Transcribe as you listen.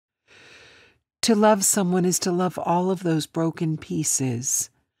To love someone is to love all of those broken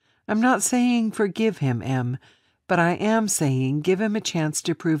pieces. I'm not saying forgive him, Em, but I am saying give him a chance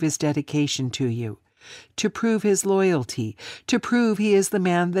to prove his dedication to you, to prove his loyalty, to prove he is the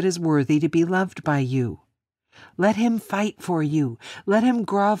man that is worthy to be loved by you. Let him fight for you. Let him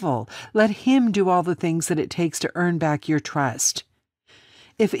grovel. Let him do all the things that it takes to earn back your trust.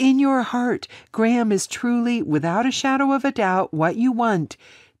 If in your heart Graham is truly, without a shadow of a doubt, what you want,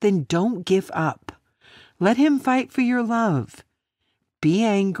 then don't give up. Let him fight for your love. Be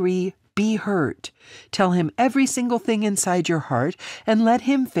angry, be hurt. Tell him every single thing inside your heart, and let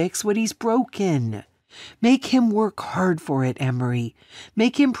him fix what he's broken. Make him work hard for it, Emery.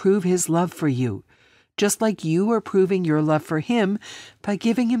 Make him prove his love for you, just like you are proving your love for him by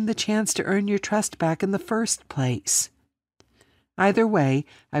giving him the chance to earn your trust back in the first place. Either way,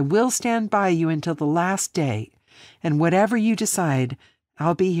 I will stand by you until the last day, and whatever you decide,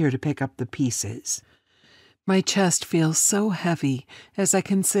 I'll be here to pick up the pieces. My chest feels so heavy as I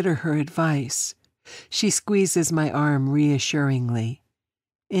consider her advice. She squeezes my arm reassuringly.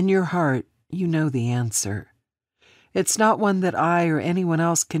 In your heart, you know the answer. It's not one that I or anyone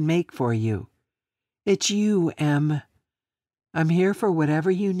else can make for you. It's you, Em. I'm here for whatever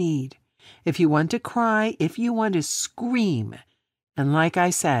you need. If you want to cry, if you want to scream. And like I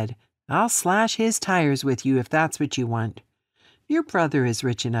said, I'll slash his tires with you if that's what you want. Your brother is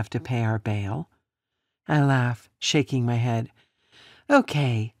rich enough to pay our bail. I laugh, shaking my head.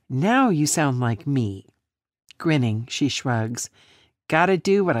 Okay, now you sound like me. Grinning, she shrugs. Gotta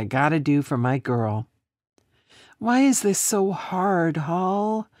do what I gotta do for my girl. Why is this so hard,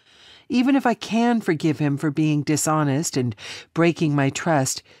 Hall? Even if I can forgive him for being dishonest and breaking my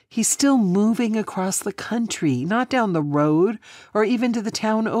trust, he's still moving across the country, not down the road or even to the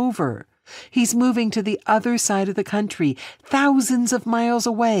town over. He's moving to the other side of the country, thousands of miles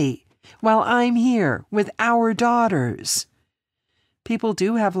away, while I'm here with our daughters. People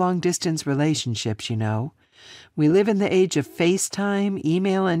do have long-distance relationships, you know. We live in the age of FaceTime,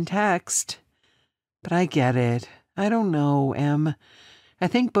 email, and text. But I get it. I don't know, Em. I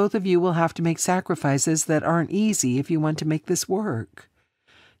think both of you will have to make sacrifices that aren't easy if you want to make this work.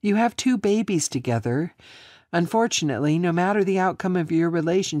 You have 2 babies together. Unfortunately, no matter the outcome of your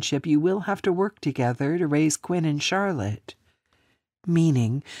relationship, you will have to work together to raise Quinn and Charlotte.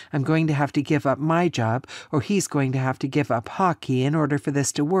 Meaning, I'm going to have to give up my job, or he's going to have to give up hockey in order for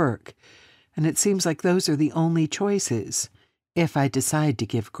this to work. And it seems like those are the only choices, if I decide to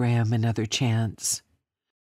give Graham another chance.